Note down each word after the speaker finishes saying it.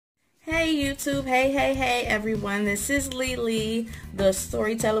Hey YouTube, hey everyone, this is Lily, the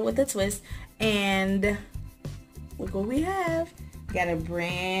storyteller with a twist, and look what we have. Got a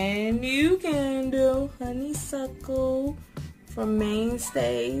brand new candle, honeysuckle from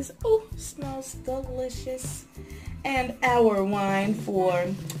Mainstays. Oh, smells delicious. And our wine for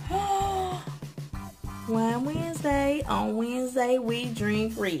Wine Wednesday. On Wednesday we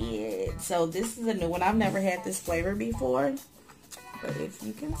drink red. So this is a new one. I've never had this flavor before. But if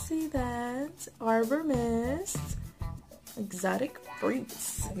you can see that, Arbor Mist, exotic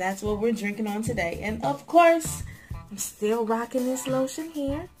fruits. That's what we're drinking on today. And of course, I'm still rocking this lotion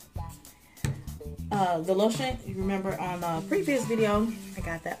here. The lotion, you remember on the previous video, I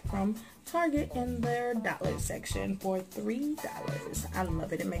got that from Target in their dollar section for $3. I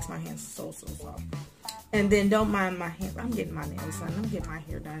love it. It makes my hands so soft. And then don't mind my hair. I'm getting my nails done. I'm getting my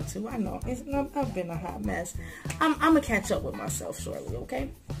hair done too. I know I've been a hot mess. I'm gonna catch up with myself shortly,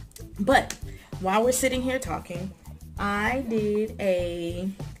 okay? But while we're sitting here talking, I did a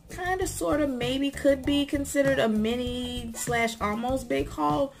kind of sort of maybe could be considered a mini / almost big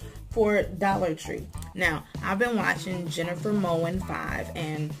haul for Dollar Tree. Now, I've been watching Jennifer Moen 5,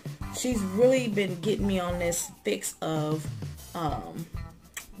 and she's really been getting me on this fix of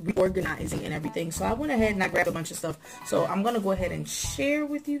reorganizing and everything. So I went ahead and I grabbed a bunch of stuff. So I'm gonna go ahead and share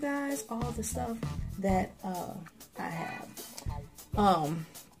with you guys all the stuff that I have.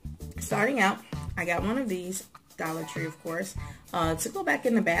 Starting out, I got one of these, Dollar Tree of course, to go back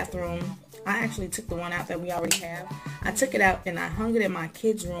in the bathroom. I actually took the one out that we already have. I took it out and I hung it in my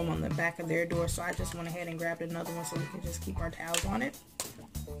kids' room on the back of their door, so I just went ahead and grabbed another one so we can just keep our towels on it.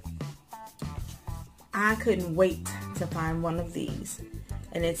 I couldn't wait to find one of these.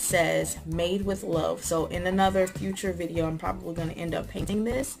 And it says made with love. So in another future video, I'm probably going to end up painting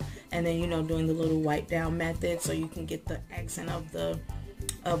this and then, you know, doing the little wipe down method so you can get the accent of the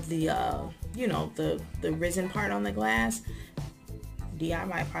you know, the resin part on the glass.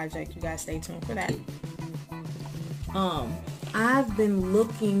 DIY project, you guys stay tuned for that. I've been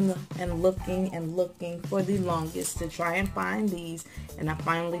looking and looking for the longest to try and find these, and I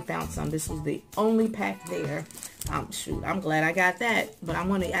finally found some. This was the only pack there. Shoot, I'm glad I got that, but I'm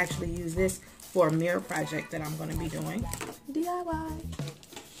going to actually use this for a mirror project that I'm going to be doing. DIY.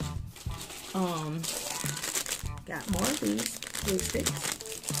 Got more of these glue sticks.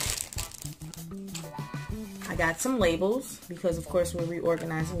 I got some labels because of course we're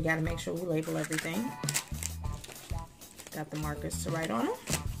reorganizing. We got to make sure we label everything. Got the markers to write on them.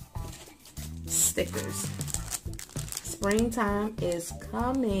 Stickers. Springtime is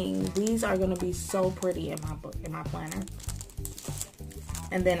coming. These are going to be so pretty in my book, in my planner.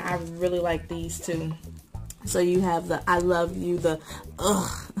 And then I really like these too. So you have the I love you, the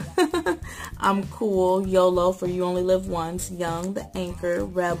ugh, I'm cool, YOLO, for you only live once, young, the anchor,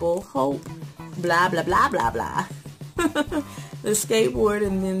 rebel, hope, blah, blah, blah, blah, blah. The skateboard,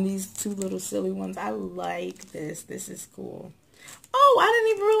 and then these two little silly ones. I like this. This is cool. Oh, I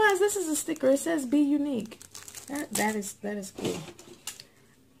didn't even realize this is a sticker. It says be unique. That is cool.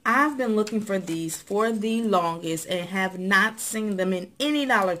 I've been looking for these for the longest and have not seen them in any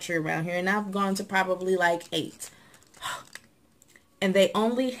Dollar Tree around here, and I've gone to probably like 8. And they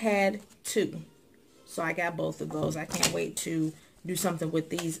only had 2. So I got both of those. I can't wait to do something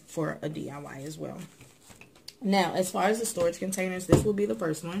with these for a DIY as well. Now, as far as the storage containers, this will be the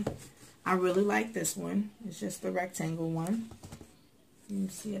first one. I really like this one. It's just the rectangle one. You can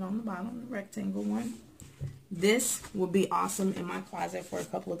see it on the bottom, the rectangle one. This will be awesome in my closet for a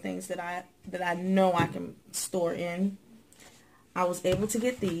couple of things that I know I can store in. I was able to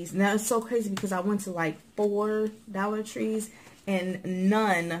get these. Now, it's so crazy because I went to like 4 Dollar Trees and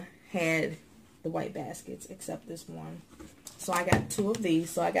none had the white baskets except this one. So I got 2 of these.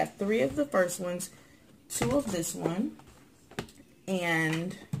 So I got 3 of the first ones, 2 of this one,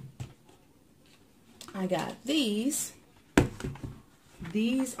 and I got these.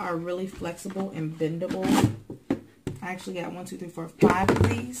 These are really flexible and bendable. I actually got 1, 2, 3, 4, 5 of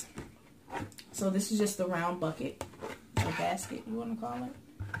these. So this is just the round bucket, or basket you want to call it.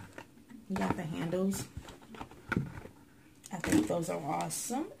 You got the handles. I think those are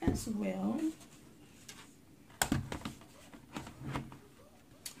awesome as well.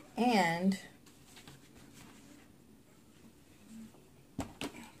 And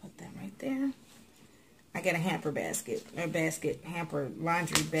put that right there. I got a hamper basket, or hamper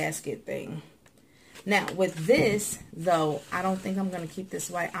laundry basket thing. Now with this though, I don't think I'm going to keep this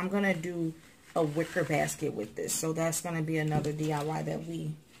white. I'm going to do a wicker basket with this. So that's going to be another DIY that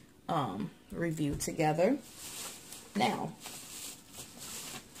we review together. Now,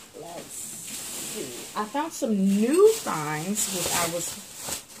 let's see. I found some new finds, which I was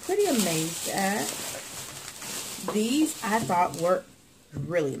pretty amazed at. These I thought were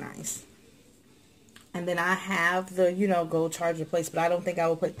really nice. And then I have the, you know, gold charger place, but I don't think I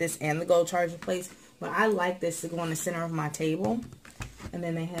will put this and the gold charger place. But I like this to go in the center of my table. And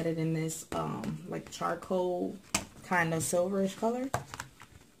then they had it in this, like charcoal kind of silverish color.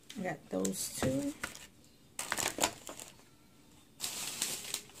 I got those two.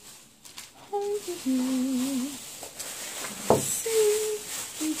 Let's see,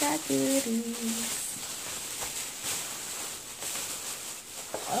 we got goodies.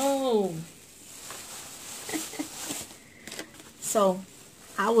 Oh. So,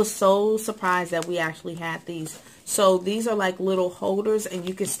 I was so surprised that we actually had these. So, these are like little holders, and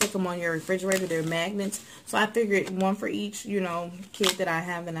you can stick them on your refrigerator. They're magnets. So, I figured one for each, you know, kid that I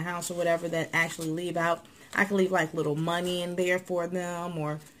have in the house or whatever that actually leave out. I can leave like little money in there for them,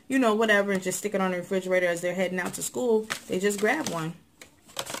 or, you know, whatever, and just stick it on the refrigerator as they're heading out to school. They just grab one.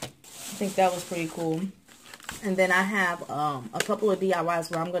 I think that was pretty cool. And then I have a couple of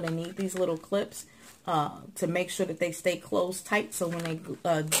DIYs where I'm going to need these little clips to make sure that they stay closed tight. So when they,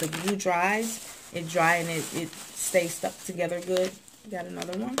 the glue dries, it dries and it stays stuck together good. Got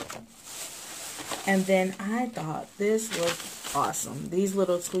another one. And then I thought this was awesome. These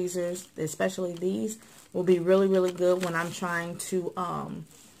little tweezers, especially these, will be really, really good when I'm trying to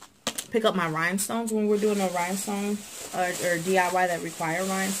pick up my rhinestones. When we're doing a rhinestone or DIY that require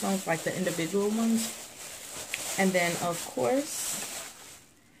rhinestones, like the individual ones. And then, of course,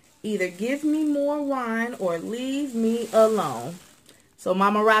 either give me more wine or leave me alone. So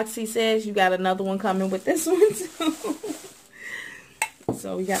Mama Roxy says you got another one coming with this one too.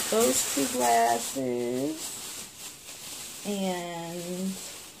 So we got those two glasses. And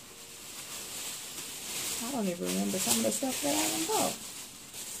I don't even remember some of the stuff that I bought.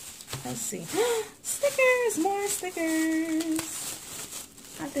 Let's see. Stickers! More stickers!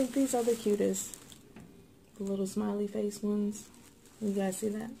 I think these are the cutest. The little smiley face ones. You guys see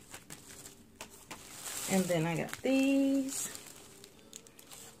that? And then I got these.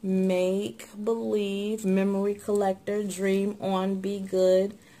 Make Believe, Memory Collector, Dream On, Be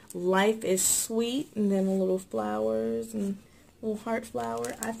Good, Life is Sweet, and then the little flowers and little heart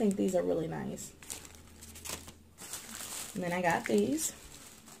flower. I think these are really nice. And then I got these.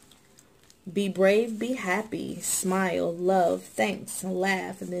 Be Brave, Be Happy, Smile, Love, Thanks, and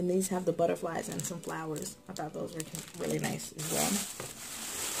Laugh. And then these have the butterflies and some flowers. I thought those were really nice as well.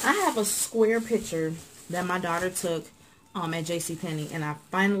 I have a square picture that my daughter took at JCPenney, and I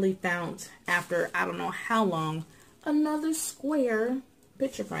finally found, after I don't know how long, another square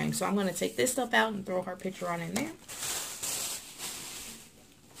picture frame. So I'm going to take this stuff out and throw her picture on in there.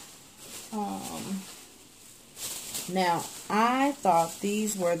 Now, I thought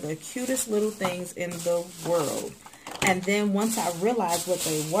these were the cutest little things in the world. And then once I realized what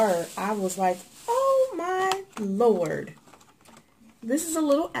they were, I was like, oh my Lord. This is a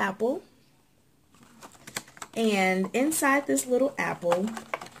little apple. And inside this little apple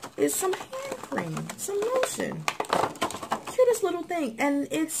is some hand cream, some lotion. Cutest little thing. And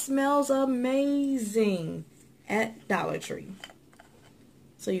it smells amazing at Dollar Tree.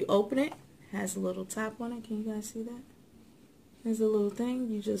 So you open it. Has a little top on it. Can you guys see that? There's a little thing.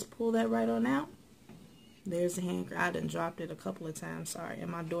 You just pull that right on out. There's the hand cream. I done dropped it a couple of times. Sorry.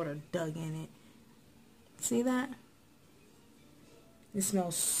 And my daughter dug in it. See that? It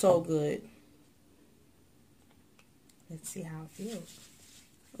smells so good. Let's see how it feels.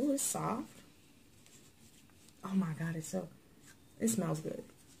 Oh, it's soft. Oh my God, it smells good.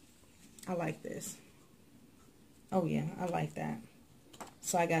 I like this. Oh yeah, I like that.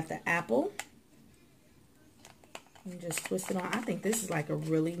 So I got the apple. And just twist it on. I think this is like a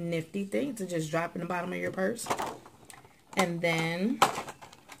really nifty thing to just drop in the bottom of your purse. And then,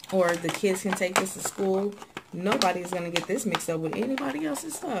 or the kids can take this to school. Nobody's going to get this mixed up with anybody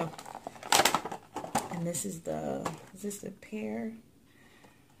else's stuff. And this is is this the pear?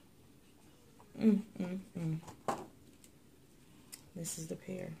 This is the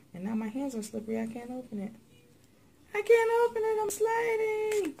pear. And now my hands are slippery. I can't open it. I can't open it. I'm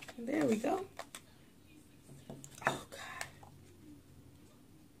sliding. There we go. Oh, God.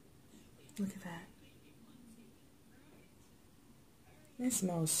 Look at that. It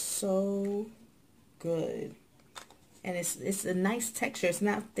smells so good. And it's a nice texture. It's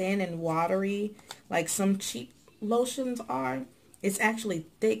not thin and watery like some cheap lotions are. It's actually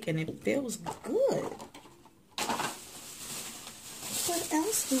thick and it feels good. What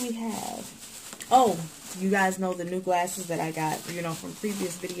else do we have? Oh, you guys know the new glasses that I got, you know, from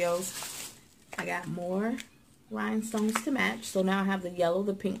previous videos. I got more rhinestones to match. So now I have the yellow,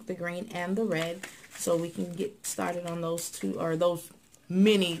 the pink, the green, and the red. So we can get started on those two, or those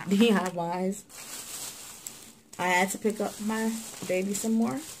mini DIYs. I had to pick up my baby some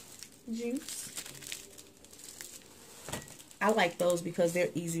more juice. I like those because they're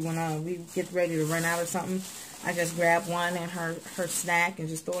easy when we get ready to run out of something. I just grab one and her snack and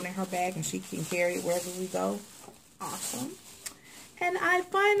just throw it in her bag and she can carry it wherever we go. Awesome. And I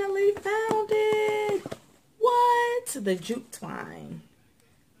finally found it. What? The jute twine.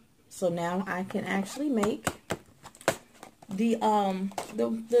 So now I can actually make the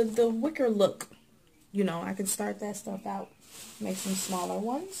wicker look. You know, I can start that stuff out. Make some smaller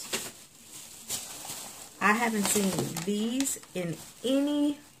ones. I haven't seen these in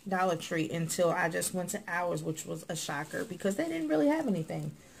any Dollar Tree until I just went to ours, which was a shocker because they didn't really have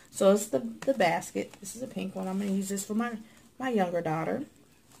anything. So it's the basket. This is a pink one. I'm going to use this for my younger daughter.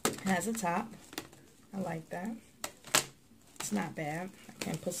 It has a top. I like that. It's not bad. I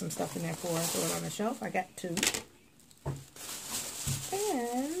can put some stuff in there for her, throw it on the shelf. I got 2. And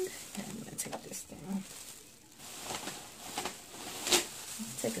I'm going to take this down.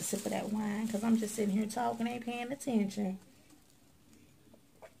 Take a sip of that wine because I'm just sitting here talking, ain't paying attention.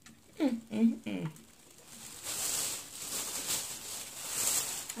 I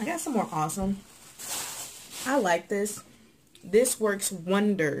got some more awesome. I like this. This works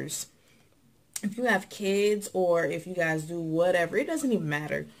wonders. If you have kids or if you guys do whatever, it doesn't even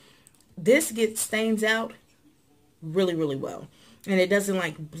matter. This gets stains out really, really well. And it doesn't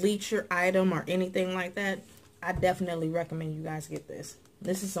like bleach your item or anything like that. I definitely recommend you guys get this.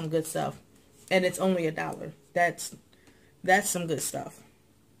 This is some good stuff. And it's only $1. That's some good stuff.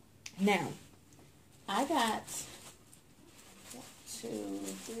 Now, I got 1, 2,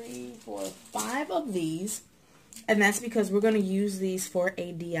 3, 4, 5 of these. And that's because we're going to use these for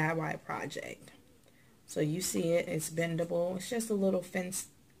a DIY project. So you see it. It's bendable. It's just a little fence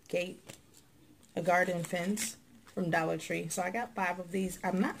gate. A garden fence from Dollar Tree. So I got 5 of these.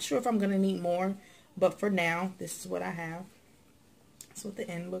 I'm not sure if I'm going to need more. But for now, this is what I have. That's what the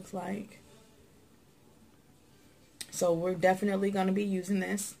end looks like. So we're definitely going to be using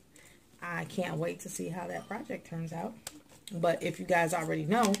this. I can't wait to see how that project turns out. But if you guys already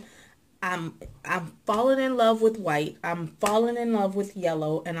know, I'm falling in love with white. I'm falling in love with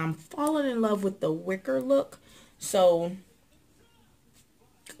yellow. And I'm falling in love with the wicker look. So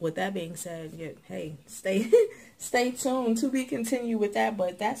with that being said, yeah, hey, stay tuned to be continued with that.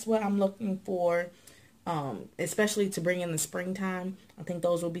 But that's what I'm looking for. Especially to bring in the springtime. I think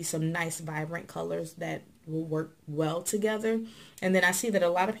those will be some nice vibrant colors that will work well together. And then I see that a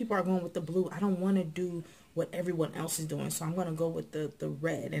lot of people are going with the blue. I don't want to do what everyone else is doing, so I'm going to go with the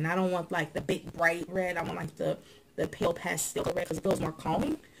red. And I don't want like the big bright red. I want like the pale pastel red because it feels more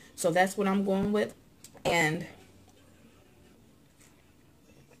calming. So that's what I'm going with. And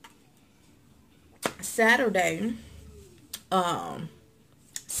Saturday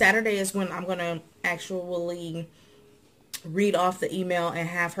is when I'm going to actually read off the email and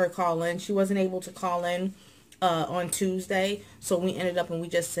have her call in. She wasn't able to call in on Tuesday, so we ended up and we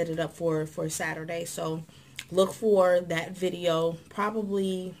just set it up for Saturday. So look for that video. I'll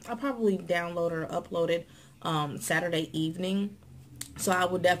probably download or upload it Saturday evening. So I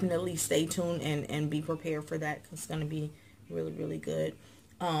will definitely stay tuned and be prepared for that. It's going to be really, really good.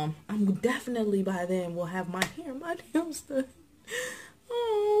 I'm definitely by then will have my hair, my nails done.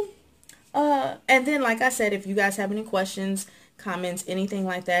 And then, like I said, if you guys have any questions, comments, anything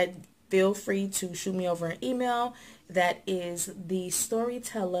like that, feel free to shoot me over an email. That is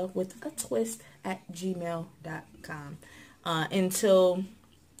thestorytellerwithatwist@gmail.com. Until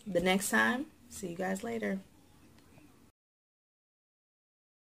the next time, see you guys later.